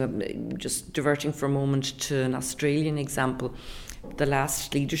interesting. Just diverting for a moment to an Australian example. The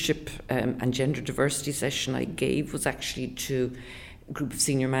last leadership and gender diversity session I gave was actually to a group of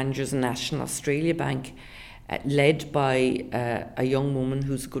senior managers in National Australia Bank, led by a young woman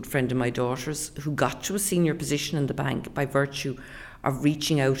who's a good friend of my daughter's, who got to a senior position in the bank by virtue of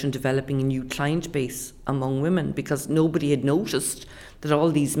reaching out and developing a new client base among women, because nobody had noticed that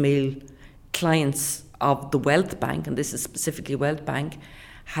all these male clients of the Wealth Bank, and this is specifically Wealth Bank,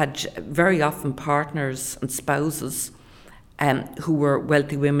 had very often partners and spouses who were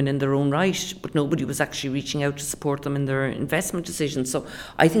wealthy women in their own right, but nobody was actually reaching out to support them in their investment decisions. So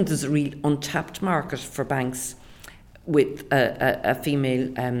I think there's a real untapped market for banks with a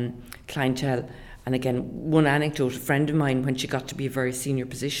female clientele. And again, one anecdote, a friend of mine, when she got to be a very senior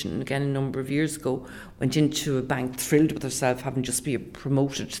position, again, a number of years ago, went into a bank thrilled with herself, having just been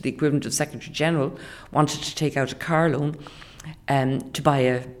promoted to the equivalent of Secretary General, wanted to take out a car loan to buy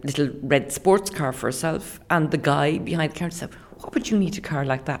a little red sports car for herself. And the guy behind the counter said, what would you need a car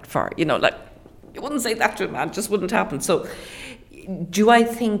like that for? You wouldn't say that to a man, it just wouldn't happen. So do I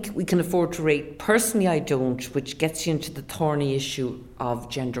think we can afford to rate? Personally, I don't, which gets you into the thorny issue of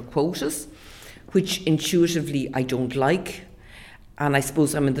gender quotas, which intuitively I don't like. And I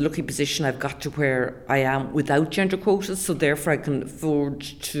suppose I'm in the lucky position I've got to where I am without gender quotas, so therefore I can afford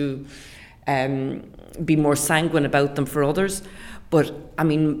to be more sanguine about them for others. But I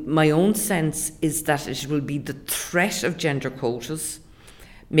mean, my own sense is that it will be the threat of gender quotas,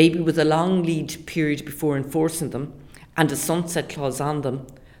 maybe with a long lead period before enforcing them, and a sunset clause on them,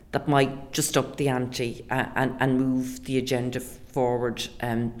 that might just up the ante and move the agenda forward.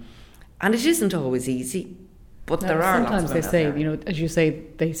 And it isn't always easy, but there are sometimes lots of they say, as you say,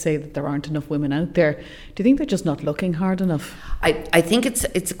 they say that there aren't enough women out there. Do you think they're just not looking hard enough? I think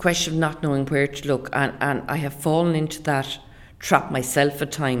it's a question of not knowing where to look, and I have fallen into that trap myself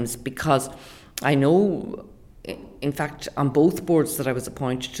at times, because I know, in fact, on both boards that I was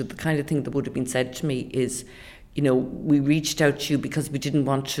appointed to, the kind of thing that would have been said to me is, we reached out to you because we didn't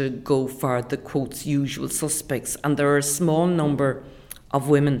want to go for the, quotes, usual suspects. And there are a small number of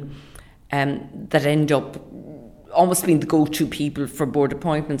women that end up almost being the go-to people for board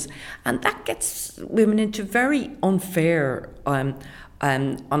appointments. And that gets women into very unfair,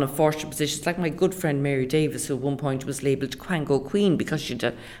 unfortunate positions. Like my good friend Mary Davis, who at one point was labelled Quango Queen because she had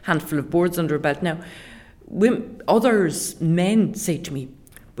a handful of boards under her belt. Now, men say to me,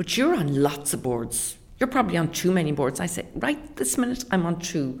 but you're on lots of boards. You're probably on too many boards. I say, right this minute, I'm on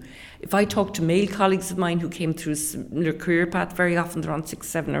 2. If I talk to male colleagues of mine who came through a similar career path, very often they're on 6,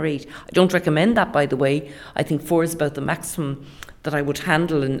 7 or 8. I don't recommend that, by the way. I think 4 is about the maximum that I would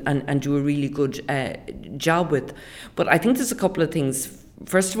handle and do a really good job with. But I think there's a couple of things.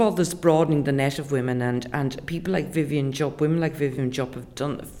 First of all, there's broadening the net of women, and people like Vivian Jupp, women like Vivian Jupp have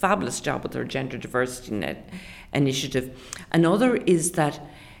done a fabulous job with their gender diversity net initiative. Another is that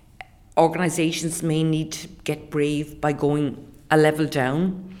organisations may need to get brave by going a level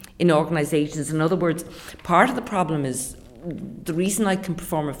down in organisations. In other words, part of the problem is the reason I can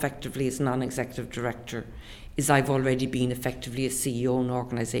perform effectively as a non-executive director is I've already been effectively a CEO in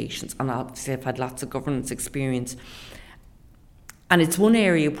organisations, and obviously I've had lots of governance experience. And it's one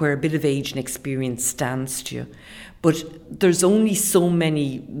area where a bit of age and experience stands to you. But there's only so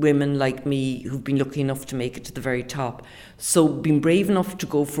many women like me who've been lucky enough to make it to the very top. So being brave enough to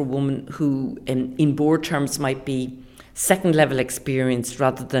go for a woman who, in board terms, might be second level experience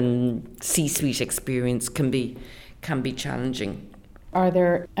rather than C-suite experience can be challenging. Are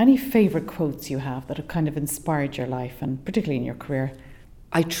there any favourite quotes you have that have kind of inspired your life, and particularly in your career?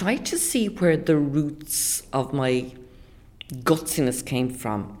 I try to see where the roots of my gutsiness came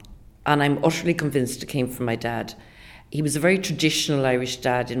from, and I'm utterly convinced it came from my dad. He was a very traditional Irish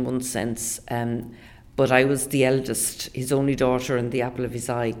dad in one sense, but I was the eldest, his only daughter and the apple of his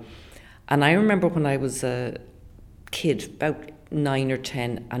eye. And I remember when I was a kid, about 9 or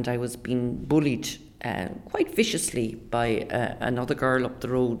 10, and I was being bullied quite viciously by another girl up the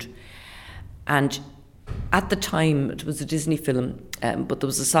road. And at the time, it was a Disney film, but there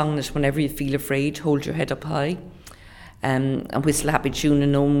was a song that whenever you feel afraid, hold your head up high, and whistle a happy tune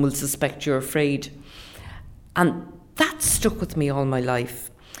and no one will suspect you're afraid. And that stuck with me all my life.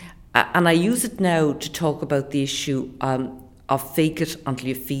 And I use it now to talk about the issue of fake it until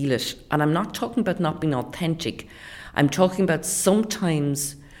you feel it. And I'm not talking about not being authentic. I'm talking about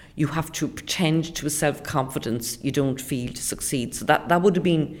sometimes you have to pretend to a self-confidence you don't feel to succeed. So that would have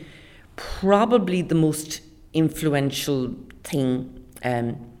been probably the most influential thing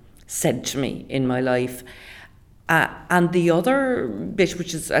said to me in my life. And the other bit,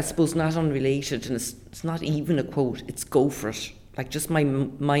 which is, I suppose, not unrelated, and it's not even a quote, it's go for it. Like, just my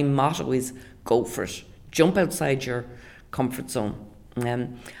motto is go for it. Jump outside your comfort zone.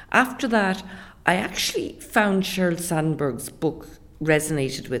 After that, I actually found Sheryl Sandberg's book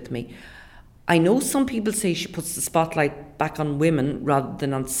resonated with me. I know some people say she puts the spotlight back on women rather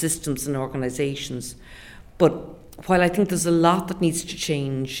than on systems and organisations, but while I think there's a lot that needs to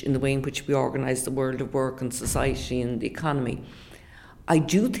change in the way in which we organise the world of work and society and the economy, I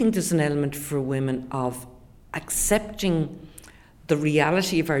do think there's an element for women of accepting the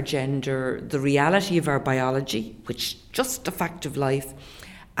reality of our gender, the reality of our biology, which is just a fact of life,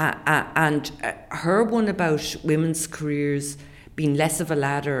 and her one about women's careers being less of a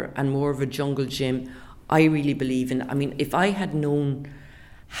ladder and more of a jungle gym, I really believe in. I mean, if I had known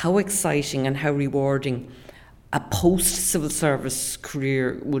how exciting and how rewarding a post-civil service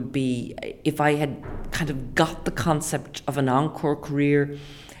career would be if I had kind of got the concept of an encore career,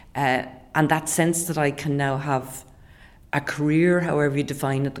 and that sense that I can now have a career, however you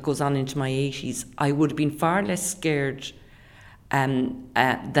define it, that goes on into my 80s. I would have been far less scared than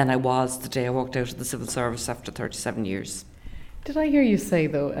I was the day I walked out of the civil service after 37 years. Did I hear you say,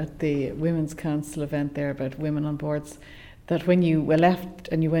 though, at the Women's Council event there about women on boards, that when you left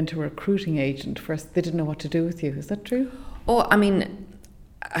and you went to a recruiting agent first, they didn't know what to do with you? Is that true? Oh, I mean,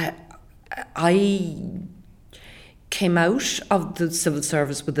 I came out of the civil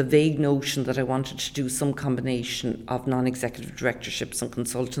service with a vague notion that I wanted to do some combination of non-executive directorships and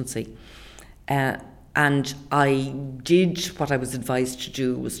consultancy. And I did what I was advised to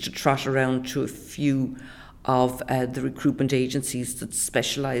do, was to trot around to a few of the recruitment agencies that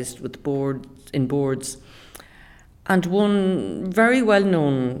specialised with boards. And one very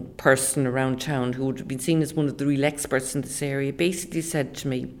well-known person around town who would have been seen as one of the real experts in this area basically said to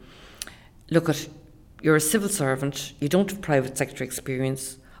me, look, you're a civil servant, you don't have private sector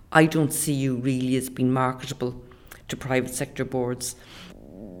experience. I don't see you really as being marketable to private sector boards.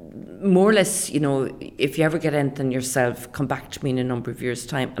 More or less, if you ever get anything yourself, come back to me in a number of years'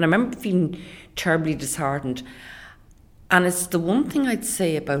 time. And I remember feeling terribly disheartened. And it's the one thing I'd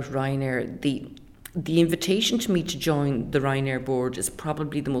say about Ryanair, the invitation to me to join the Ryanair board is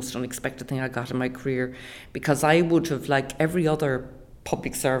probably the most unexpected thing I got in my career, because I would have, like every other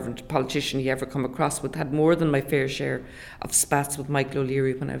public servant, politician you ever come across with, had more than my fair share of spats with Michael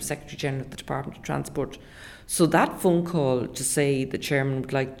O'Leary when I was Secretary General of the Department of Transport. So that phone call to say the chairman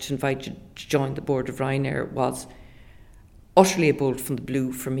would like to invite you to join the board of Ryanair was utterly a bolt from the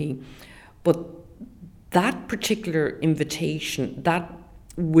blue for me. But that particular invitation, that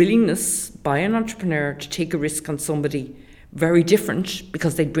willingness by an entrepreneur to take a risk on somebody very different,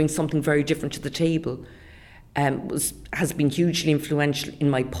 because they'd bring something very different to the table, has been hugely influential in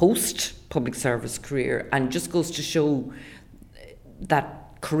my post-public service career, and just goes to show that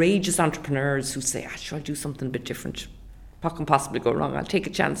courageous entrepreneurs who say, sure, I'll do something a bit different. What can possibly go wrong? I'll take a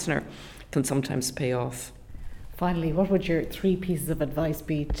chance on her, can sometimes pay off. Finally, what would your 3 pieces of advice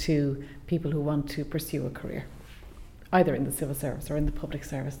be to people who want to pursue a career, either in the civil service or in the public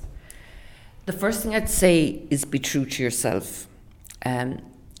service? The first thing I'd say is be true to yourself.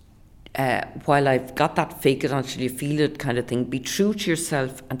 While I've got that fake it until you feel it kind of thing, be true to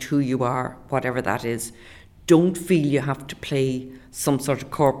yourself and who you are, whatever that is. Don't feel you have to play some sort of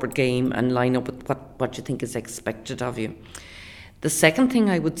corporate game and line up with what you think is expected of you. The second thing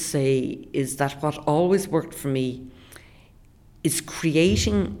I would say is that what always worked for me is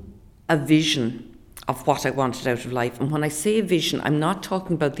creating a vision of what I wanted out of life. And when I say a vision, I'm not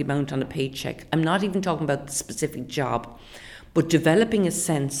talking about the amount on a paycheck. I'm not even talking about the specific job, but developing a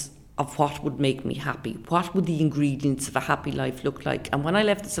sense of what would make me happy. What would the ingredients of a happy life look like? And when I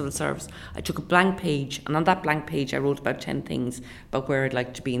left the civil service, I took a blank page, and on that blank page I wrote about 10 things about where I'd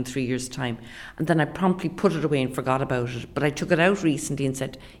like to be in 3 years' time. And then I promptly put it away and forgot about it. But I took it out recently and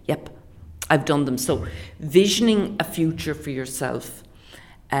said, yep, I've done them. So visioning a future for yourself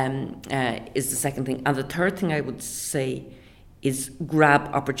is the second thing. And the third thing I would say is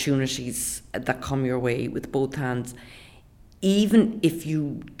grab opportunities that come your way with both hands. Even if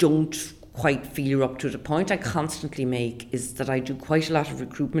you don't quite feel you're up to it. A point I constantly make is that I do quite a lot of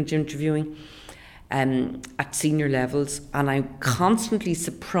recruitment interviewing at senior levels, and I'm constantly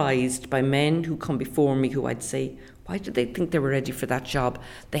surprised by men who come before me who I'd say, why did they think they were ready for that job?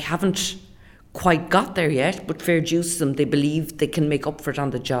 They haven't quite got there yet, but fair dues to them, they believe they can make up for it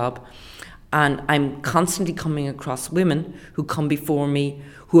on the job. And I'm constantly coming across women who come before me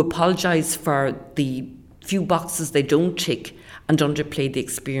who apologise for the few boxes they don't tick and underplay the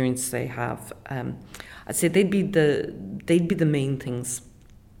experience they have. I'd say they'd be the main things.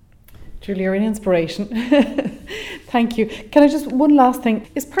 Julie, you're an inspiration. Thank you. Can I just, one last thing,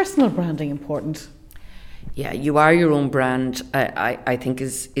 is personal branding important? Yeah, you are your own brand, I think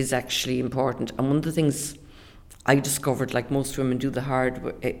is actually important. And one of the things I discovered, like most women do the hard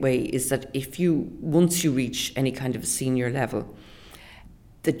way, is that once you reach any kind of a senior level,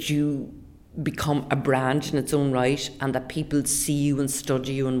 that you become a brand in its own right, and that people see you and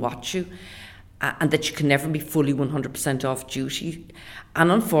study you and watch you, and that you can never be fully 100% off duty.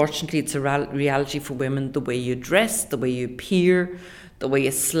 And unfortunately, it's a reality for women, the way you dress, the way you appear, the way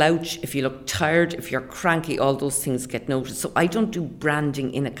you slouch, if you look tired, if you're cranky, all those things get noticed. So I don't do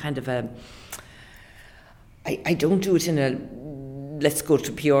branding in a kind of I don't do it in a let's go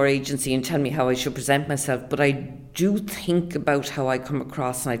to a PR agency and tell me how I should present myself, but I do think about how I come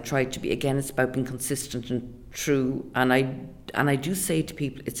across, and I try to be, again, it's about being consistent and true, and And I do say to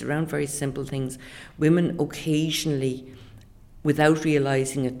people, it's around very simple things. Women occasionally, without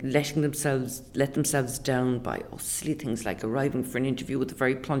realising it, let themselves down by silly things like arriving for an interview with a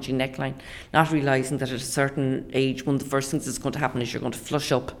very plunging neckline, not realising that at a certain age, one of the first things that's going to happen is you're going to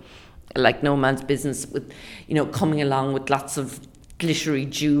flush up like no man's business with, coming along with lots of glittery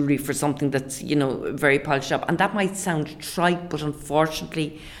jewellery for something that's, very polished up. And that might sound trite, but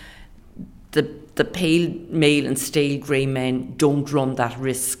unfortunately, the pale male and stale grey men don't run that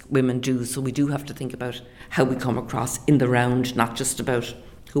risk. Women do. So we do have to think about how we come across in the round, not just about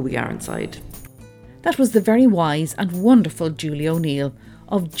who we are inside. That was the very wise and wonderful Julie O'Neill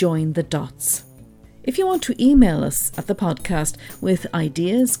of Join the Dots. If you want to email us at the podcast with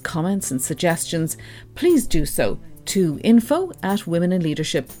ideas, comments and suggestions, please do so to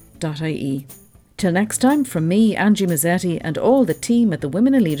info@womeninleadership.ie. Till next time, from me, Angie Mazzetti, and all the team at the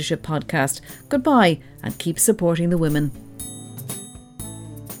Women in Leadership podcast, goodbye and keep supporting the women.